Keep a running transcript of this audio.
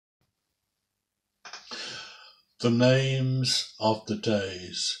The names of the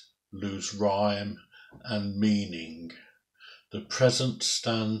days lose rhyme and meaning. The present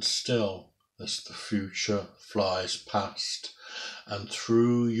stands still as the future flies past, and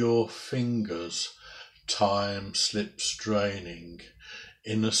through your fingers time slips draining,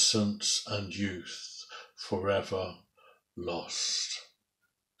 innocence and youth forever lost.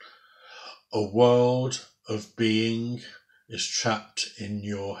 A world of being is trapped in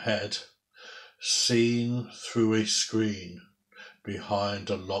your head, seen through a screen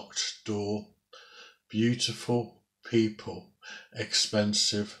behind a locked door. Beautiful people,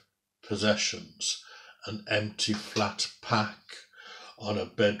 expensive possessions, an empty flat pack on a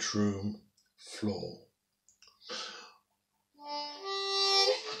bedroom floor.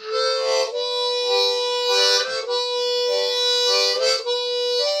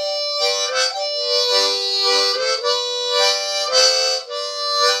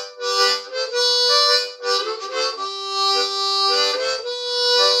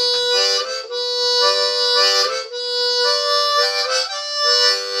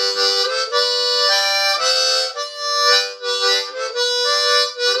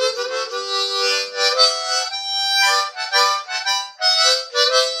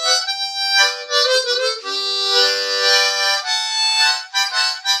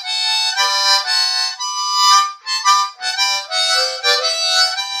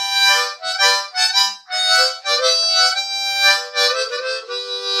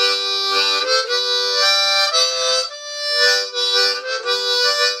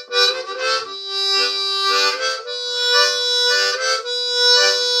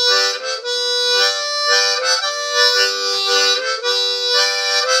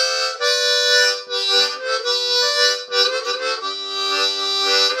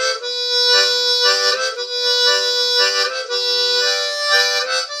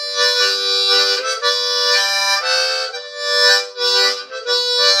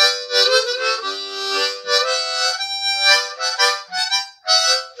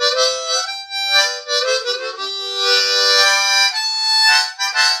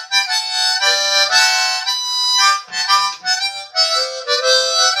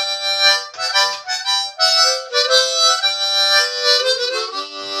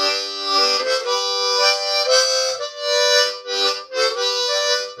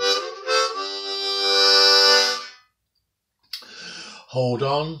 Hold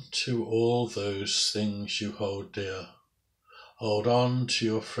on to all those things you hold dear. Hold on to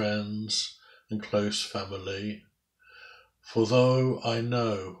your friends and close family. For though I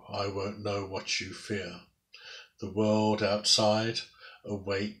know I won't know what you fear, the world outside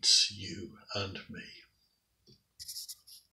awaits you and me.